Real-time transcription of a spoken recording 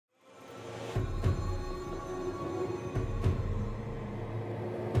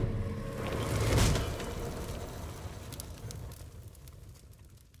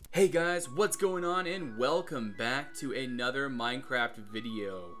Hey guys, what's going on, and welcome back to another Minecraft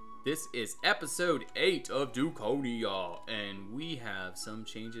video. This is episode 8 of Dukonia, and we have some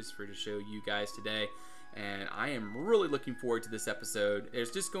changes to show you guys today, and I am really looking forward to this episode. There's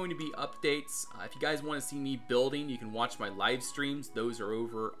just going to be updates. If you guys want to see me building, you can watch my live streams. Those are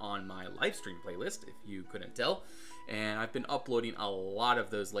over on my live stream playlist, if you couldn't tell. And I've been uploading a lot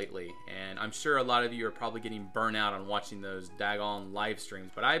of those lately, and I'm sure a lot of you are probably getting burnt out on watching those daggone live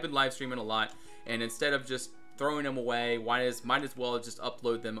streams, but I've been live streaming a lot, and instead of just throwing them away, might as well just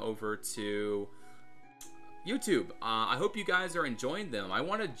upload them over to YouTube. I hope you guys are enjoying them. I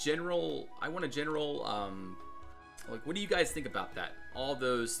want a general like, what do you guys think about that? All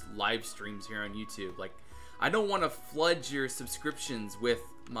those live streams here on YouTube. Like, I don't want to flood your subscriptions with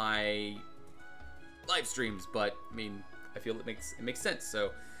my live streams, but I mean, I feel it makes sense.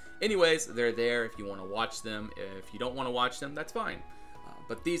 So anyways, they're there if you want to watch them. If you don't want to watch them, that's fine.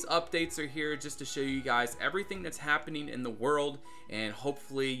 But these updates are here just to show you guys everything that's happening in the world, and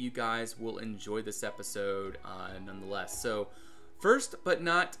hopefully you guys will enjoy this episode nonetheless. So first but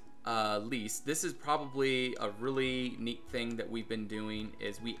not least, this is probably a really neat thing that we've been doing,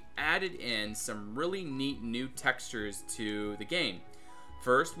 is we added in some really neat new textures to the game.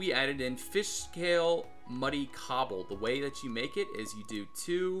 First, we added in fish scale muddy cobble. The way that you make it is you do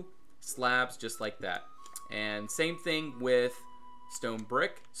 2 slabs just like that. And same thing with stone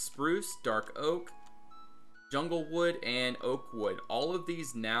brick, spruce, dark oak, jungle wood, and oak wood. All of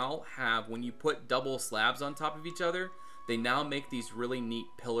these now have, when you put double slabs on top of each other, they now make these really neat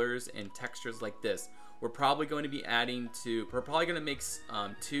pillars and textures like this. We're probably going to be we're probably going to make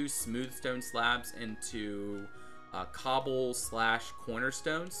 2 smooth stone slabs into cobble /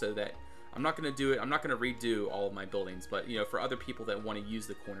 cornerstone, so that I'm not going to redo all of my buildings, but you know, for other people that want to use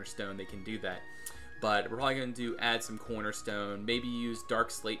the cornerstone, they can do that. But we're probably going to add some cornerstone, maybe use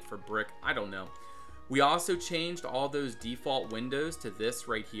dark slate for brick, I don't know. We also changed all those default windows to this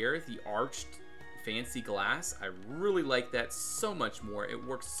right here, the arched fancy glass. I really like that so much more. It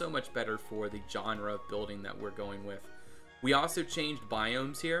works so much better for the genre of building that we're going with. We also changed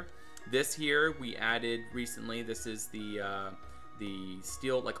biomes here. This here we added recently. This is the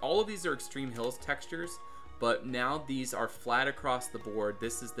steel. Like, all of these are extreme hills textures, but now these are flat across the board.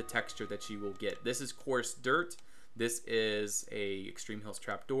 This is the texture that you will get. This is coarse dirt. This is a extreme hills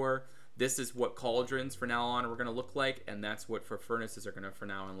trapdoor. This is what cauldrons for now on are going to look like, and that's what for furnaces are going to for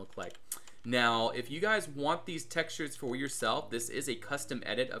now on look like. Now, if you guys want these textures for yourself, this is a custom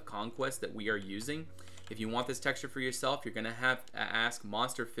edit of Conquest that we are using. If you want this texture for yourself, you're going to have to ask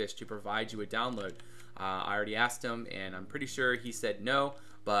Monsterfish to provide you a download. I already asked him, and I'm pretty sure he said no,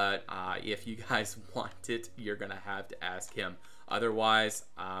 but if you guys want it, you're going to have to ask him. Otherwise,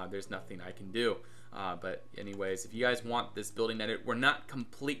 there's nothing I can do. But anyways, if you guys want this building edit, we're not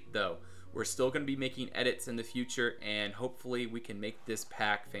complete though. We're still going to be making edits in the future, and hopefully we can make this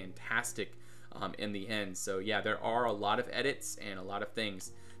pack fantastic in the end. So yeah, there are a lot of edits and a lot of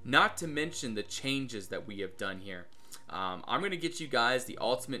things. Not to mention the changes that we have done here. I'm going to get you guys the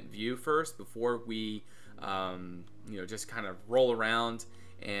ultimate view first before we you know, just kind of roll around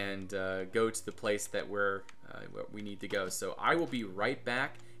and go to the place that we need to go. So I will be right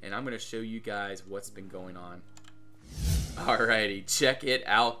back, and I'm going to show you guys what's been going on. Alrighty, check it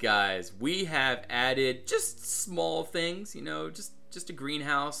out, guys. We have added just small things, you know, just a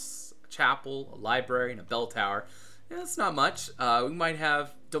greenhouse, a chapel, a library, and a bell tower. Yeah, it's not much. We might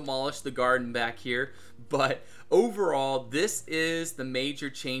have demolished the garden back here, but overall, this is the major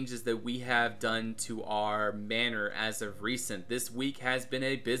changes that we have done to our manor as of recent. This week has been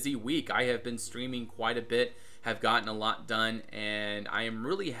a busy week. I have been streaming quite a bit, have gotten a lot done, and I am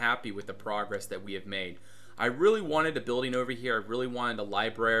really happy with the progress that we have made. I really wanted a building over here. I really wanted a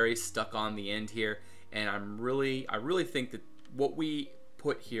library stuck on the end here, and I really think that what we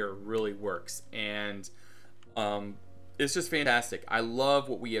put here really works, and it's just fantastic. I love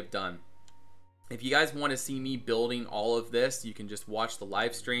what we have done. If you guys want to see me building all of this, you can just watch the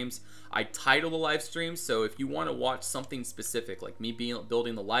live streams. I title the live streams, so if you want to watch something specific, like me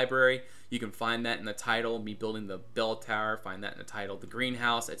building the library, you can find that in the title. Me building the bell tower, find that in the title. The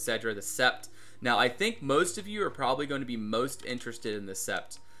greenhouse, etc. The sept. Now, I think most of you are probably going to be most interested in the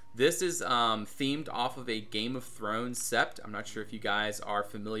sept. This is themed off of a Game of Thrones sept. I'm not sure if you guys are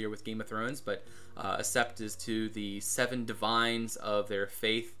familiar with Game of Thrones, but a sept is to the 7 divines of their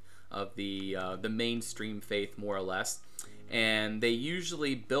faith, of the mainstream faith, more or less. And they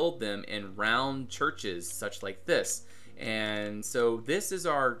usually build them in round churches, such like this. And so this is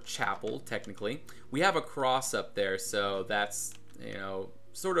our chapel, technically. We have a cross up there, so that's, you know,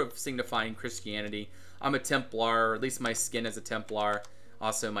 sort of signifying Christianity. I'm a Templar, or at least my skin is a Templar.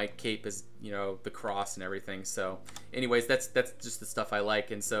 Also, my cape is, you know, the cross and everything. So anyways, that's just the stuff I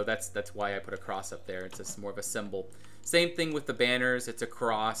like, and so that's why I put a cross up there. It's just more of a symbol. Same thing with the banners. It's a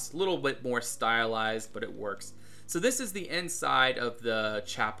cross, a little bit more stylized, but it works. So this is the inside of the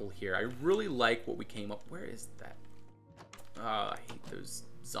chapel here. I really like what we came up. Where is that? I hate those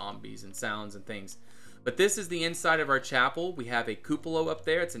zombies and sounds and things. But this is the inside of our chapel. We have a cupola up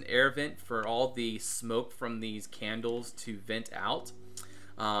there. It's an air vent for all the smoke from these candles to vent out.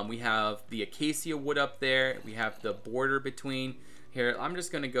 We have the acacia wood up there. We have the border between here. I'm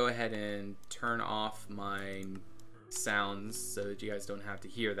just going to go ahead and turn off my sounds so that you guys don't have to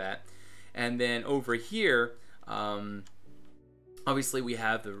hear that. And then over here, obviously we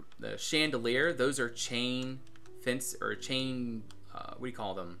have the chandelier. Those are chain fence or chain, what do you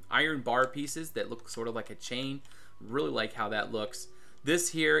call them? Iron bar pieces that look sort of like a chain. Really like how that looks. This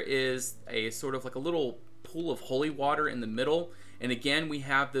here is a sort of like a little pool of holy water in the middle. And again, we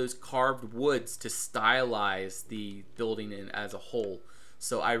have those carved woods to stylize the building as a whole.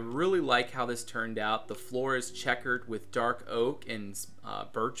 So I really like how this turned out. The floor is checkered with dark oak and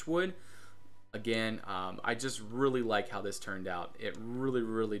birch wood. Again, I just really like how this turned out. It really,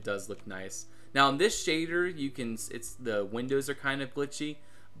 really does look nice. Now in this shader, the windows are kind of glitchy,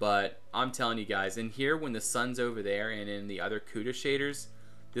 but I'm telling you guys, in here when the sun's over there and in the other CUDA shaders,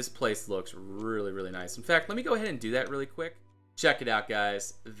 this place looks really, really nice. In fact, let me go ahead and do that really quick. Check it out,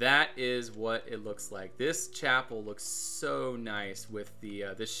 guys. That is what it looks like. This chapel looks so nice with the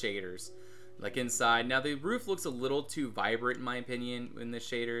shaders, like inside. Now the roof looks a little too vibrant in my opinion in the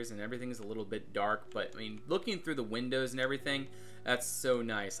shaders, and everything is a little bit dark. But I mean, looking through the windows and everything, that's so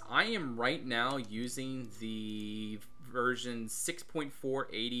nice. I am right now using the version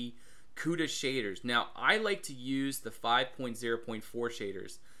 6.480 CUDA shaders. Now I like to use the 5.0.4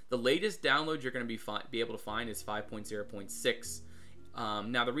 shaders. The latest download you're going to be able to find is 5.0.6.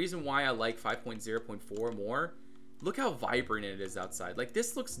 Now the reason why I like 5.0.4 more, look how vibrant it is outside. Like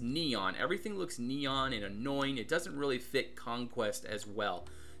this looks neon. Everything looks neon and annoying. It doesn't really fit Conquest as well.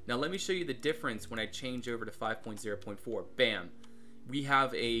 Now let me show you the difference when I change over to 5.0.4. Bam. We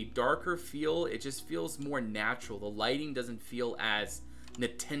have a darker feel. It just feels more natural. The lighting doesn't feel as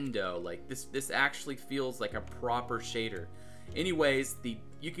Nintendo. Like this actually feels like a proper shader. Anyways,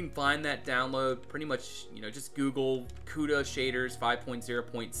 you can find that download pretty much, you know, just Google CUDA shaders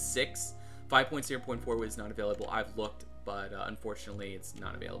 5.0.6. 5.0.4 was not available. I've looked, but unfortunately it's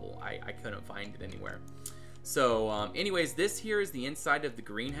not available. I couldn't find it anywhere. So anyways, this here is the inside of the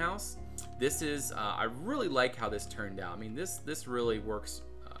greenhouse. This is I really like how this turned out. I mean, this really works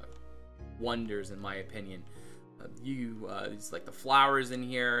wonders in my opinion. It's like the flowers in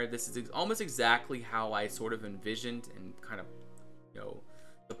here. This is almost exactly how I sort of envisioned and kind of, you know,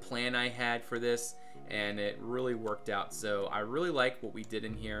 the plan I had for this, and it really worked out. So I really like what we did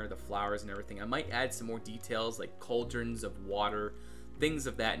in here, the flowers and everything. I might add some more details like cauldrons of water, things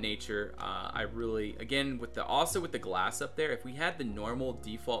of that nature. I really, again, also with the glass up there, if we had the normal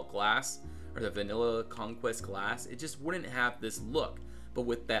default glass or the vanilla Conquest glass, it just wouldn't have this look. But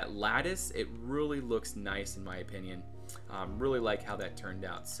with that lattice, it really looks nice in my opinion. Really like how that turned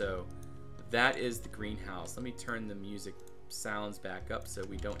out. So that is the greenhouse. Let me turn the music sounds back up so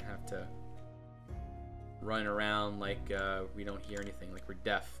we don't have to run around like we don't hear anything, like we're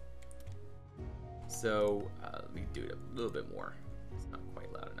deaf. So let me do it a little bit more. It's not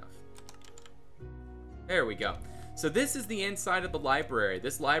quite loud enough. There we go. So this is the inside of the library.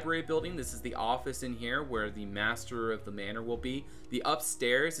 This library building, this is the office in here where the master of the manor will be. The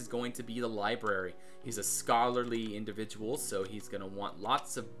upstairs is going to be the library. He's a scholarly individual, so he's going to want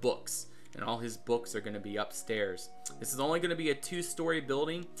lots of books, and all his books are going to be upstairs. This is only going to be a 2-story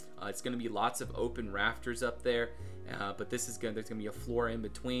building. It's going to be lots of open rafters up there, but there's going to be a floor in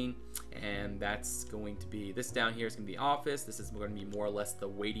between, and that's going to be, this down here is going to be the office. This is going to be more or less the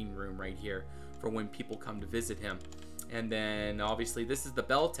waiting room right here for when people come to visit him. And then obviously this is the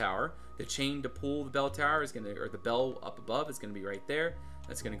bell tower. The chain to pull the bell tower is going to, or the bell up above is going to be right there.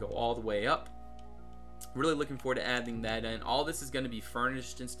 That's going to go all the way up. Really looking forward to adding that in. All this is going to be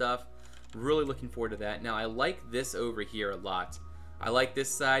furnished and stuff. Really looking forward to that. Now I like this over here a lot. I like this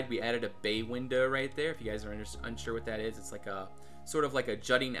side. We added a bay window right there. If you guys are unsure what that is, it's like a sort of like a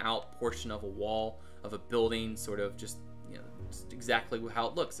jutting out portion of a wall of a building, sort of just, you know, just exactly how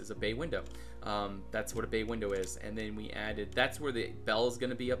it looks is a bay window. That's what a bay window is. And then we added, that's where the bell is going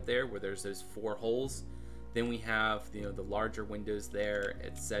to be up there, where there's those 4 holes. Then we have, you know, the larger windows there,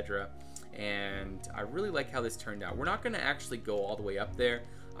 etc. And I really like how this turned out. We're not going to actually go all the way up there.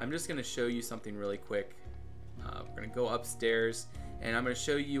 I'm just going to show you something really quick. We're going to go upstairs, and I'm going to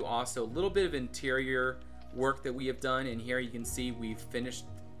show you also a little bit of interior work that we have done. And here you can see we've finished,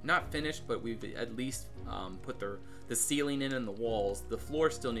 not finished, but we've at least put the ceiling in and the walls. The floor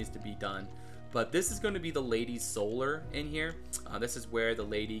still needs to be done. But this is going to be the lady's solar in here. This is where the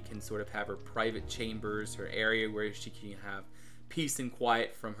lady can sort of have her private chambers, her area where she can have peace and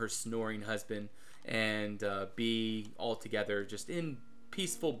quiet from her snoring husband, and be all together just in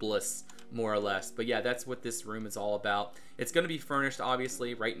peaceful bliss, more or less. But yeah, that's what this room is all about. It's going to be furnished,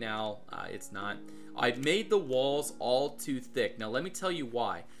 obviously. Right now, it's not. I've made the walls all too thick. Now, let me tell you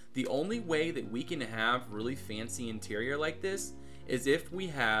why. The only way that we can have really fancy interior like this is if we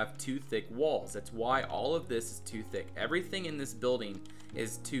have too thick walls. That's why all of this is too thick. Everything in this building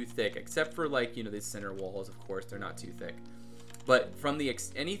is too thick, except for, like, you know, these center walls. Of course, they're not too thick. But from the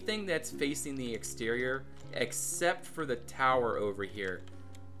anything that's facing the exterior, except for the tower over here.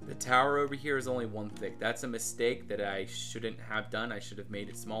 The tower over here is only one thick. That's a mistake that I shouldn't have done. I should have made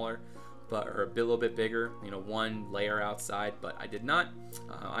it smaller, but or a little bit bigger. You know, one layer outside, but I did not.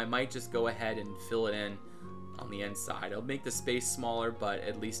 I might just go ahead and fill it in on the inside. It'll make the space smaller, but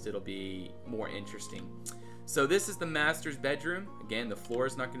at least it'll be more interesting. So this is the master's bedroom. Again, the floor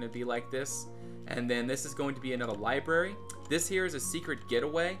is not going to be like this. And then this is going to be another library. This here is a secret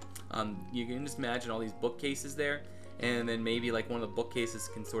getaway. You can just imagine all these bookcases there, and then maybe like one of the bookcases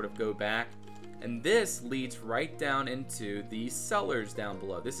can sort of go back. And this leads right down into the cellars down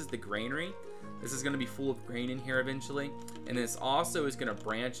below. This is the granary. This is going to be full of grain in here eventually. And this also is going to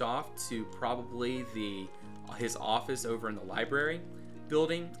branch off to probably his office over in the library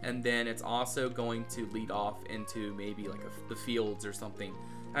building. And then it's also going to lead off into maybe like the fields or something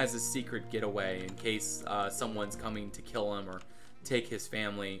as a secret getaway in case someone's coming to kill him or take his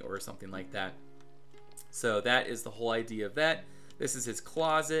family or something like that. So that is the whole idea of that. This is his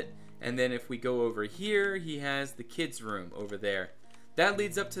closet. And then if we go over here, he has the kids' room over there. That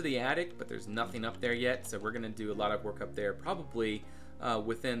leads up to the attic, but there's nothing up there yet. So we're going to do a lot of work up there, probably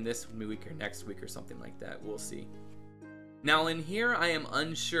within this week or next week or something like that. We'll see. Now in here, I am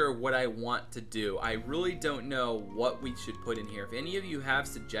unsure what I want to do. I really don't know what we should put in here. If any of you have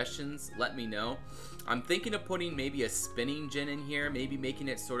suggestions, let me know. I'm thinking of putting maybe a spinning gen in here, maybe making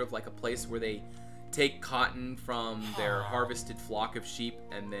it sort of like a place where they take cotton from their harvested flock of sheep,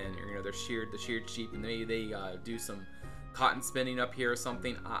 and then, you know, the sheared sheep, and they do some cotton spinning up here or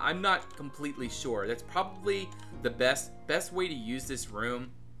something. I'm not completely sure. That's probably the best way to use this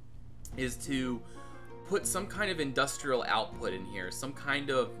room is to put some kind of industrial output in here, some kind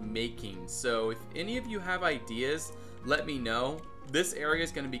of making. So if any of you have ideas, let me know. This area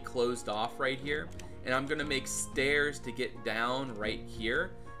is going to be closed off right here, and I'm going to make stairs to get down right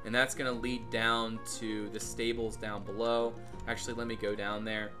here, and that's going to lead down to the stables down below. Actually, let me go down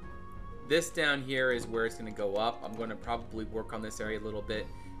there. This down here is where it's going to go up. I'm going to probably work on this area a little bit,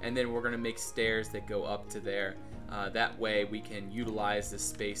 and then we're going to make stairs that go up to there. That way we can utilize this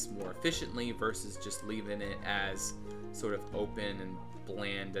space more efficiently versus just leaving it as sort of open and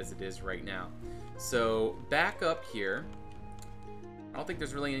bland as it is right now. So back up here, I don't think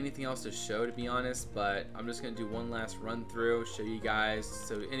there's really anything else to show, to be honest, but I'm just going to do one last run through, show you guys.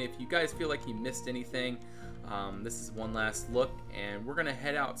 So, and if you guys feel like you missed anything, this is one last look, and we're going to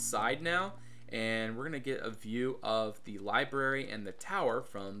head outside now, and we're going to get a view of the library and the tower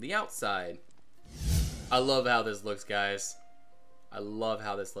from the outside. I love how this looks, guys. I love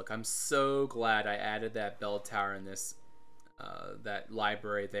how this looks. I'm so glad I added that bell tower in this, that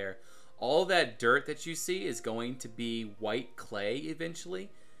library there. All that dirt that you see is going to be white clay eventually.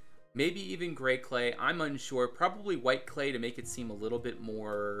 Maybe even gray clay. I'm unsure. Probably white clay to make it seem a little bit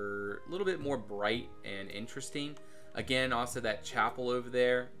more bright and interesting. Again, also that chapel over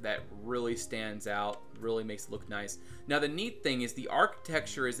there, that really stands out, really makes it look nice. Now the neat thing is the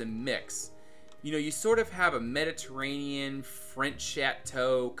architecture is a mix. You know, you sort of have a Mediterranean, French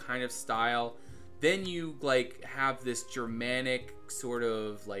chateau kind of style. Then you like have this Germanic sort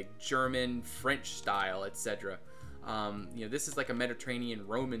of like German, French style, etc. You know, this is like a Mediterranean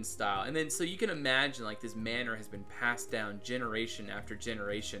Roman style. And then so you can imagine like this manor has been passed down generation after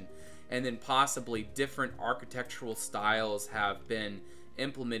generation. And then possibly different architectural styles have been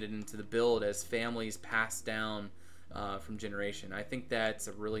implemented into the build as families pass down from generation. I think that's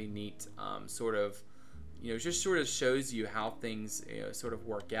a really neat sort of, you know, just sort of shows you how things, you know, sort of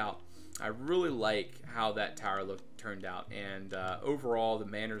work out. I really like how that tower turned out, and overall the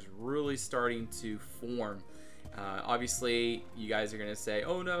manor's really starting to form. Obviously you guys are gonna say,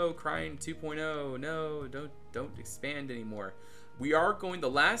 oh no, crying 2.0, no, don't expand anymore. We are going, the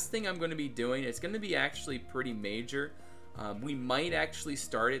last thing I'm going to be doing, it's going to be actually pretty major. We might actually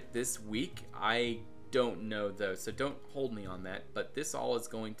start it this week. I don't know though, so don't hold me on that, but this all is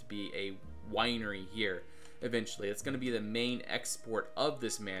going to be a winery here. eventually. It's going to be the main export of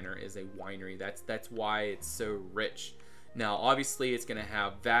this manor is a winery. That's why it's so rich. Now, obviously, it's going to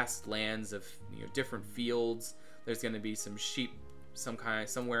have vast lands of, you know, different fields. There's going to be some sheep,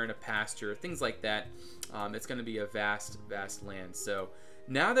 somewhere in a pasture, things like that. It's going to be a vast land. So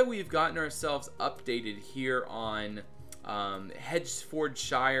now that we've gotten ourselves updated here on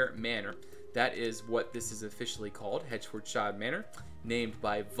Hedgefordshire Manor, that is what this is officially called, Hedgefordshire Manor, named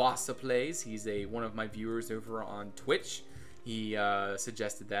by Vasa Plays. He's one of my viewers over on Twitch. He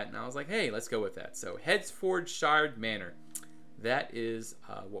suggested that, and I was like, hey, let's go with that. So Hedgefordshire Manor, that is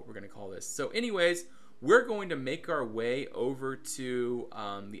what we're going to call this. So anyways, we're going to make our way over to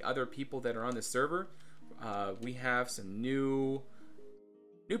the other people that are on the server. We have some new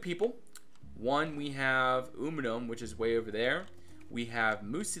people. One, we have Uminm, which is way over there. We have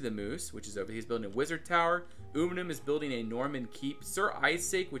MooseytheMoose, which is over. He's building a wizard tower. Uminm is building a Norman keep. Sir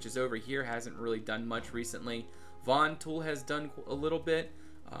Isaac, which is over here, hasn't really done much recently. Vauntoule has done a little bit.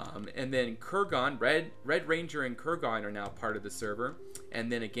 And then Kurgan, Red Ranger and Kurgan are now part of the server.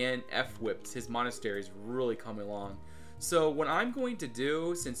 And then again, fWhip's, his monastery is really coming along. So what I'm going to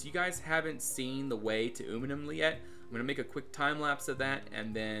do, since you guys haven't seen the way to Uminm yet, I'm going to make a quick time lapse of that,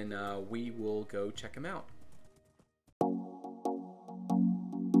 and then we will go check him out.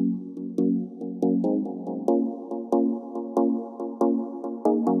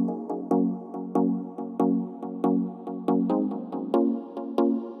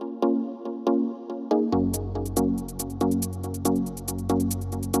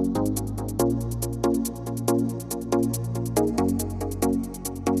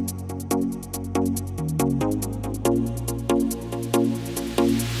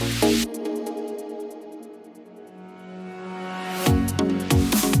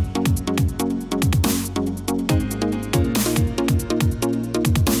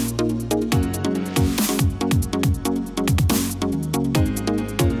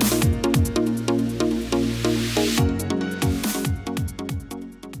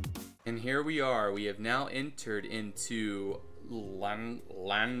 Here we are. We have now entered into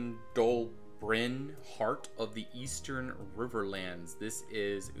Landolbrinn, heart of the Eastern Riverlands. This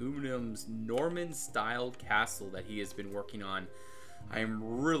is Uminm's Norman-style castle that he has been working on. I am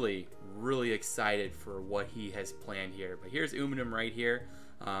really excited for what he has planned here. But here's Uminm right here.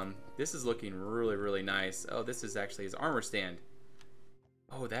 This is looking really nice. Oh, this is actually his armor stand.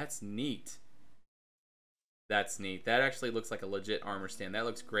 Oh, that's neat. That's neat. That actually looks like a legit armor stand. That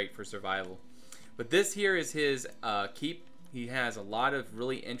looks great for survival. But this here is his keep. He has a lot of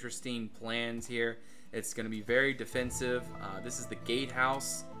really interesting plans here. It's going to be very defensive. This is the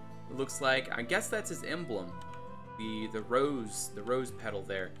gatehouse. It looks like, I guess that's his emblem. The rose petal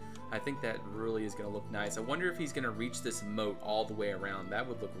there. I think that really is going to look nice. I wonder if he's going to reach this moat all the way around. That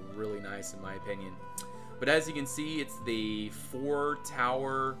would look really nice in my opinion. But as you can see, it's the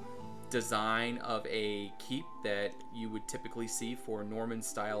 4-tower design of a keep that you would typically see for a Norman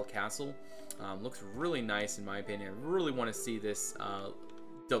style castle. Looks really nice in my opinion. I really want to see this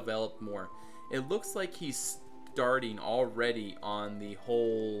developed more. It looks like he's starting already on the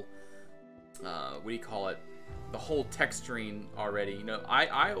whole what do you call it, the whole texturing already. You know,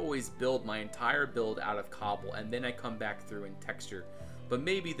 I always build my entire build out of cobble and then I come back through and texture, but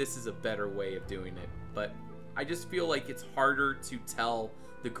maybe this is a better way of doing it. But I just feel like it's harder to tell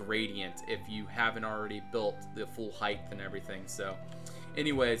the gradient if you haven't already built the full height and everything. So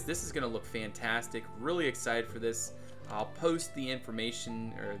anyways, this is gonna look fantastic. Really excited for this. I'll post the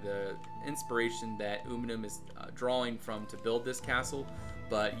information or the inspiration that Uminm is drawing from to build this castle.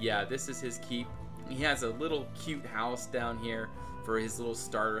 But yeah, this is his keep. He has a little cute house down here for his little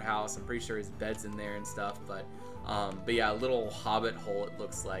starter house. I'm pretty sure his bed's in there and stuff. But yeah, a little hobbit hole it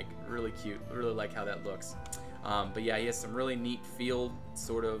looks like. Really cute. Really like how that looks. But yeah, he has some really neat field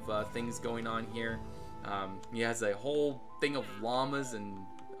sort of things going on here. He has a whole thing of llamas and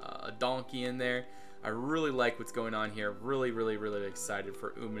a donkey in there. I really like what's going on here. Really excited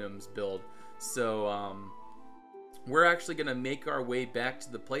for Uminm's build. So we're actually gonna make our way back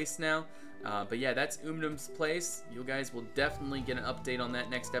to the place now. But yeah, that's Uminm's place. You guys will definitely get an update on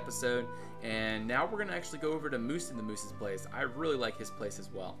that next episode. And now we're gonna actually go over to MooseytheMoose's place. I really like his place as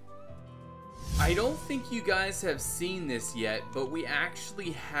well. I don't think you guys have seen this yet, but we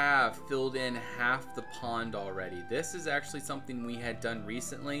actually have filled in half the pond already. This is actually something we had done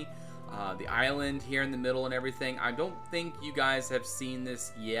recently. The island here in the middle and everything. I don't think you guys have seen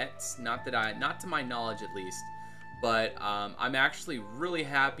this yet. Not to my knowledge at least. But I'm actually really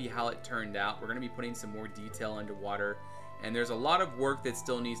happy how it turned out. We're going to be putting some more detail underwater. And there's a lot of work that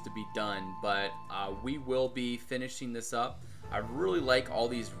still needs to be done. But we will be finishing this up. I really like all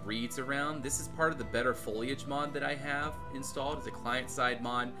these reeds around. This is part of the Better Foliage mod that I have installed. It's a client-side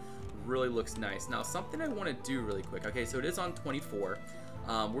mod. Really looks nice. Now, something I want to do really quick. Okay, so it is on 24.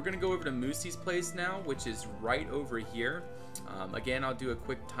 We're going to go over to Moosey's place now, which is right over here. Again, I'll do a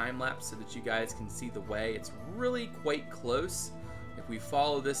quick time lapse so that you guys can see the way. It's really quite close if we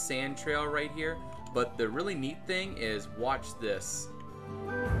follow this sand trail right here. But the really neat thing is, watch this.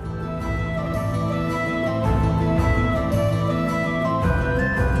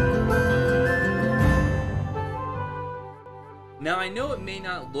 Now, I know it may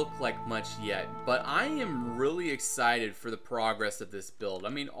not look like much yet, but I am really excited for the progress of this build. I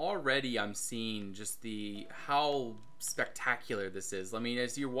mean, already I'm seeing just how spectacular this is. I mean,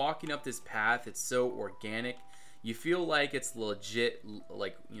 as you're walking up this path, it's so organic. You feel like it's legit,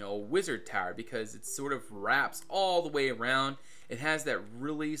 like, you know, a wizard tower, because it sort of wraps all the way around. It has that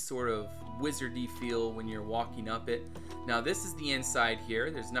really sort of wizardy feel when you're walking up it. Now, this is the inside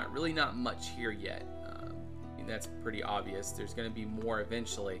here. There's not much here yet. That's pretty obvious. There's going to be more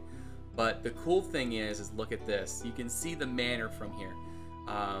eventually, but the cool thing is look at this. You can see the manor from here.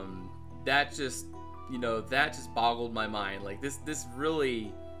 That just, you know, that just boggled my mind. Like this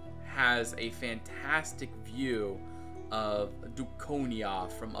really has a fantastic view of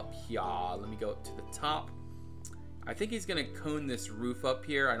Dukonia from up here. Let me go up to the top. I think he's going to cone this roof up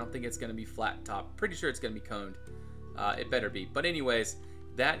here. I don't think it's going to be flat top. Pretty sure it's going to be coned. It better be. But anyways,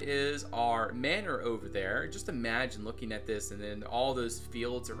 that is our manor over there. Just imagine looking at this, and then all those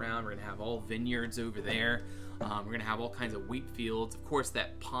fields around. We're gonna have all vineyards over there. We're gonna have all kinds of wheat fields. Of course,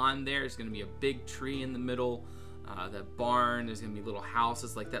 that pond there is gonna be a big tree in the middle. That barn, there's gonna be little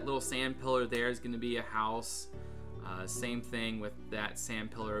houses. Like that little sand pillar there is gonna be a house. Same thing with that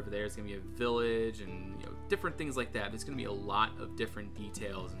sand pillar over there. It's gonna be a village, and you know, different things like that. There's gonna be a lot of different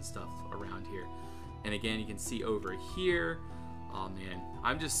details and stuff around here. And again, you can see over here. Oh man,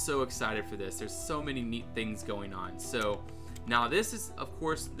 I'm just so excited for this. There's so many neat things going on. So now this is, of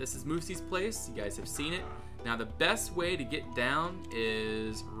course, this is Moosey's place. You guys have seen it. Now the best way to get down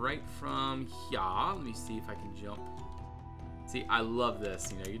is right from here. Let me see if I can jump. See, I love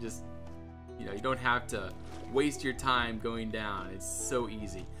this. You know, you don't have to waste your time going down. It's so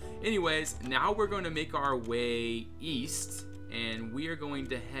easy. Anyways, now we're going to make our way east, and we are going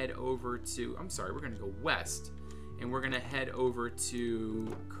to head over to, we're going to go west. And we're gonna head over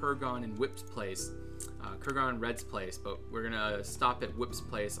to Kurgan and Whip's place, Kurgan and Red's place, but we're gonna stop at Whip's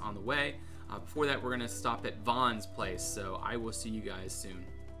place on the way. Before that, we're gonna stop at Vaughn's place, so I will see you guys soon.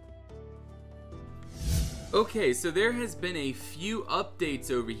 Okay, so there has been a few updates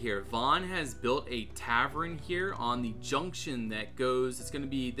over here. Vaughn has built a tavern here on the junction that goes,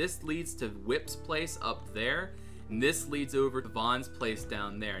 this leads to Whip's place up there. And this leads over to Vaughn's place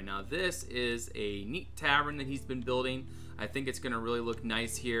down there. Now this is a neat tavern that he's been building. I think it's gonna really look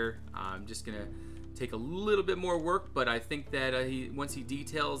nice here. I'm just gonna take a little bit more work, but I think that once he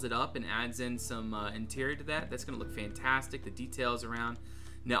details it up and adds in some interior to that, that's gonna look fantastic. The details around.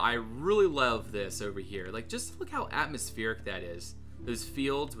 Now I really love this over here. Like, just look how atmospheric that is. Those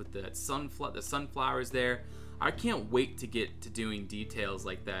fields with the sunflowers there. I can't wait to get to doing details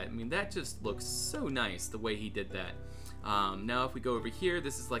like that. I mean, that just looks so nice the way he did that. Now if we go over here,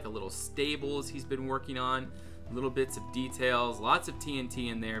 this is like a little stables he's been working on. Little bits of details, lots of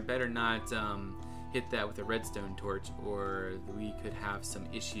TNT in there. Better not hit that with a redstone torch, or we could have some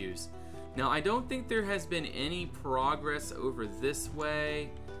issues. Now I don't think there has been any progress over this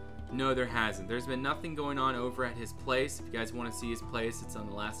way. No, there hasn't. There's been nothing going on over at his place. If you guys want to see his place, it's on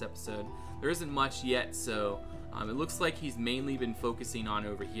the last episode. There isn't much yet, so it looks like he's mainly been focusing on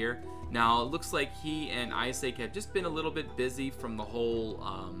over here. Now, it looks like he and Isaac have just been a little bit busy from the whole,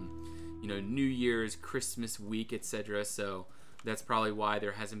 New Year's, Christmas week, etc. So that's probably why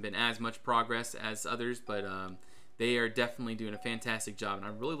there hasn't been as much progress as others, but they are definitely doing a fantastic job, and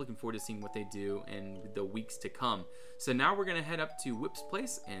I'm really looking forward to seeing what they do in the weeks to come. So now we're going to head up to Whip's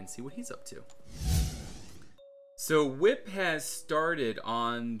place and see what he's up to. So Whip has started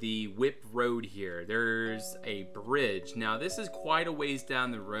on the Whip Road here. There's a bridge. Now this is quite a ways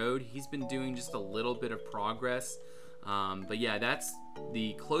down the road. He's been doing just a little bit of progress. But yeah, that's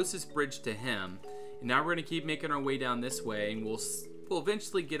the closest bridge to him. And now we're gonna keep making our way down this way, and we'll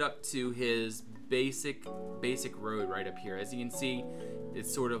eventually get up to his basic road right up here. As you can see,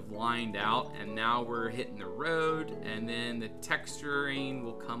 it's sort of lined out, and now we're hitting the road, and then the texturing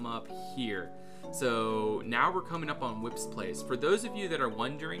will come up here. So now we're coming up on Whip's place. For those of you that are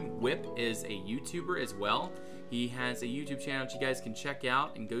wondering, Whip is a YouTuber as well. He has a YouTube channel that you guys can check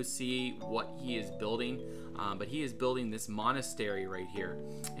out and go see what he is building. But he is building this monastery right here.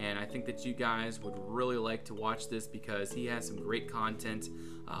 And I think that you guys would really like to watch this because he has some great content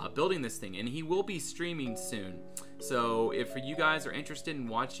building this thing. And he will be streaming soon. So if you guys are interested in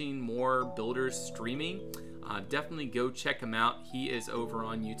watching more builders streaming, definitely go check him out. He is over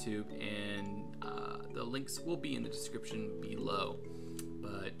on YouTube, and the links will be in the description below.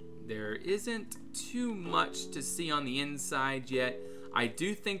 But there isn't too much to see on the inside yet. I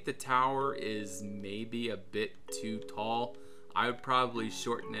do think the tower is maybe a bit too tall. I would probably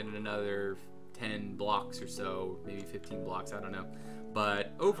shorten it another 10 blocks or so, maybe 15 blocks, I don't know.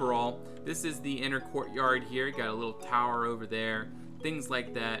 But overall, this is the inner courtyard here. Got a little tower over there, things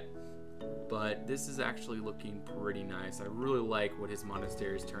like that. But this is actually looking pretty nice. I really like what his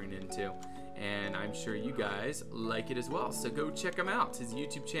monastery is turning into, and I'm sure you guys like it as well. So go check him out. His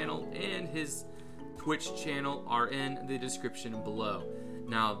YouTube channel and his Twitch channel are in the description below.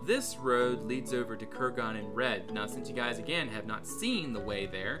 Now this road leads over to Kurgan and Red. Now since you guys again have not seen the way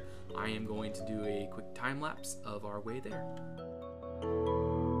there, I am going to do a quick time lapse of our way there.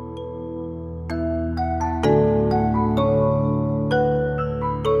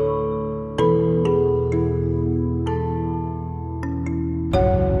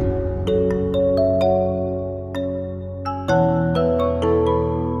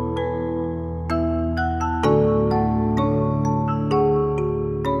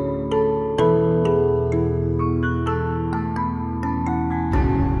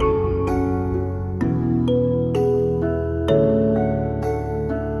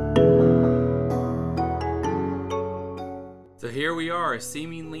 Here we are,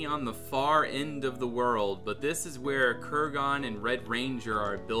 seemingly on the far end of the world, but this is where Kurgan and Red Ranger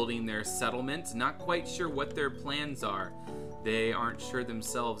are building their settlement. Not quite sure what their plans are. They aren't sure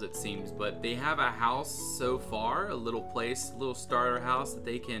themselves, it seems, but they have a house so far, a little place, a little starter house that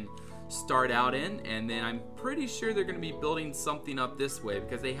they can start out in, and then I'm pretty sure they're going to be building something up this way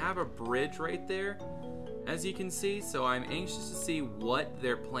because they have a bridge right there, as you can see, so I'm anxious to see what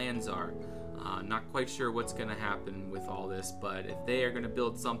their plans are. Not quite sure what's going to happen with all this, but if they are going to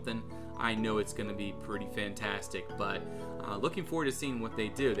build something, I know it's going to be pretty fantastic. But looking forward to seeing what they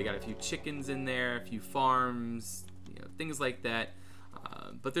do. They got a few chickens in there, a few farms, things like that.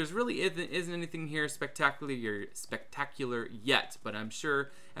 But there's really isn't anything here spectacular yet. But I'm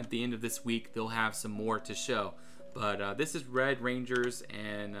sure at the end of this week they'll have some more to show. But this is Red Rangers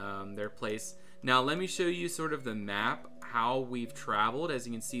and their place. Now let me show you sort of the map, how we've traveled. As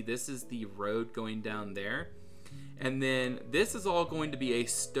you can see, this is the road going down there. And then this is all going to be a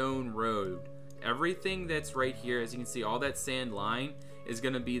stone road. Everything that's right here, as you can see, all that sand line is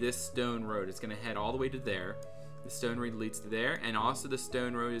going to be this stone road. It's going to head all the way to there. The stone road leads to there. And also the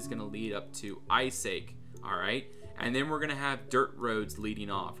stone road is going to lead up to Iceake. Alright? And then we're going to have dirt roads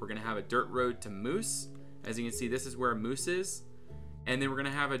leading off. We're going to have a dirt road to Moose. As you can see, this is where Moose is. And then we're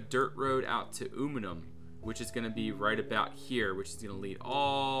going to have a dirt road out to Uminm, which is going to be right about here, which is going to lead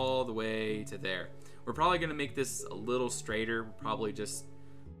all the way to there. We're probably going to make this a little straighter. We'll probably just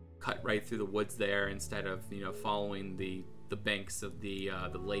cut right through the woods there instead of, following the banks of the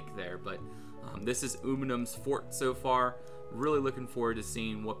lake there. But this is Uminm's fort so far. Really looking forward to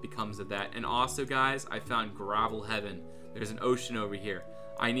seeing what becomes of that. And also, guys, I found gravel heaven. There's an ocean over here.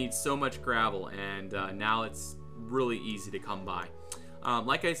 I need so much gravel, and now it's really easy to come by.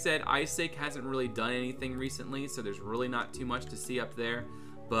 Like I said, Iceake hasn't really done anything recently, so there's really not too much to see up there.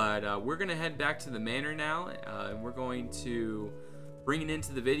 But we're going to head back to the manor now, and we're going to bring it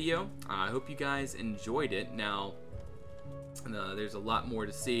into the video. I hope you guys enjoyed it. Now, there's a lot more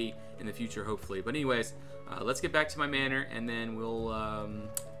to see in the future, hopefully. But anyways, let's get back to my manor, and then we'll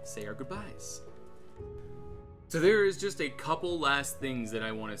say our goodbyes. So there is just a couple last things that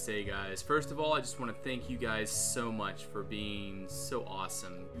I want to say, guys. First of all, I just want to thank you guys so much for being so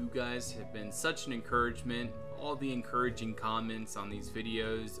awesome. You guys have been such an encouragement. All the encouraging comments on these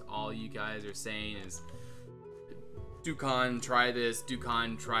videos, all you guys are saying is, Dukon, try this,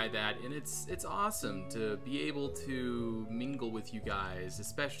 Dukon, try that. And it's awesome to be able to mingle with you guys,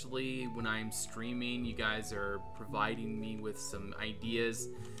 especially when I'm streaming. You guys are providing me with some ideas.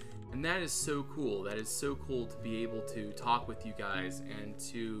 And that is so cool. That is so cool to be able to talk with you guys and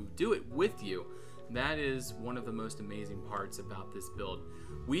to do it with you. That is one of the most amazing parts about this build.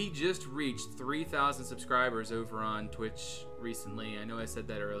 We just reached 3,000 subscribers over on Twitch recently. I know I said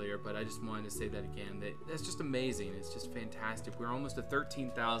that earlier, but I just wanted to say that again. That's just amazing. It's just fantastic. We're almost at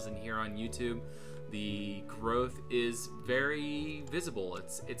 13,000 here on YouTube. The growth is very visible.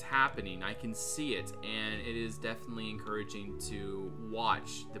 It's happening. I can see it, and it is definitely encouraging to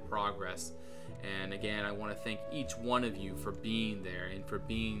watch the progress. And again, I want to thank each one of you for being there and for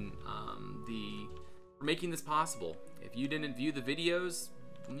being for making this possible. If you didn't view the videos,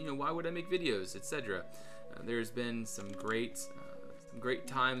 you know, why would I make videos, etc. There's been some great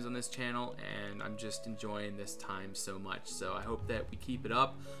times on this channel, and I'm just enjoying this time so much. So I hope that we keep it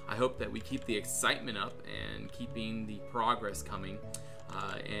up. I hope that we keep the excitement up and keeping the progress coming.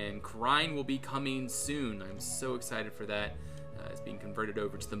 And Crine will be coming soon. I'm so excited for that. It's being converted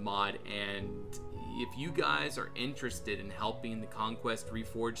over to the mod, and if you guys are interested in helping the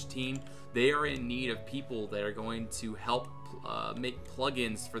ConquestReforged team, they are in need of people that are going to help make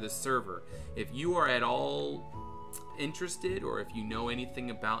plugins for the server. If you are at all interested, or if you know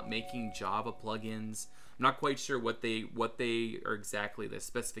anything about making Java plugins, I'm not quite sure what they are exactly the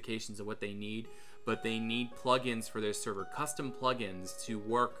specifications of what they need, but they need plugins for their server, custom plugins to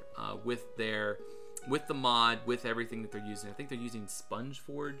work with the mod, with everything that they're using. I think they're using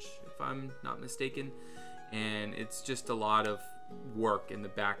SpongeForge, if I'm not mistaken, and it's just a lot of work in the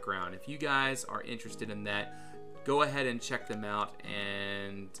background. If you guys are interested in that, go ahead and check them out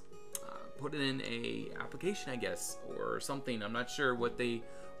and put in a application, I guess, or something. I'm not sure what they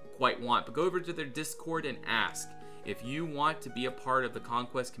quite want, but go over to their Discord and ask. If you want to be a part of the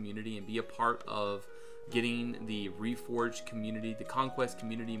Conquest community and be a part of getting the Reforged community, the Conquest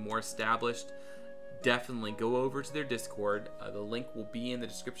community more established, definitely go over to their Discord. The link will be in the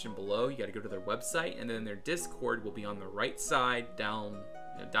description below. You got to go to their website, and then their Discord will be on the right side down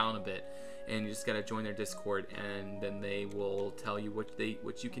a bit, and you just got to join their Discord, and then they will tell you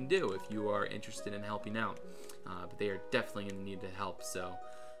what you can do if you are interested in helping out. But they are definitely in need of help. So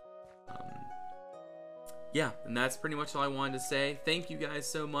yeah, and that's pretty much all I wanted to say. Thank you guys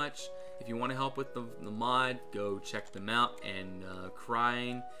so much. If you want to help with the mod, go check them out. And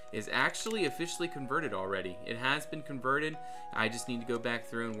Crine is actually officially converted already. It has been converted. I just need to go back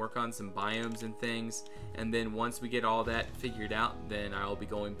through and work on some biomes and things. And then once we get all that figured out, then I'll be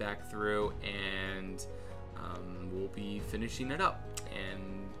going back through and we'll be finishing it up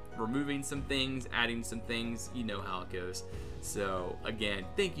and removing some things, adding some things. You know how it goes. So again,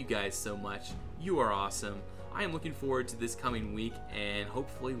 thank you guys so much. You are awesome. I am looking forward to this coming week, and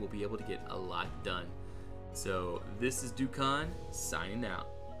hopefully we'll be able to get a lot done. So this is Dukonia signing out.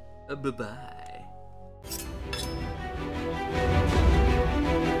 Bye-bye.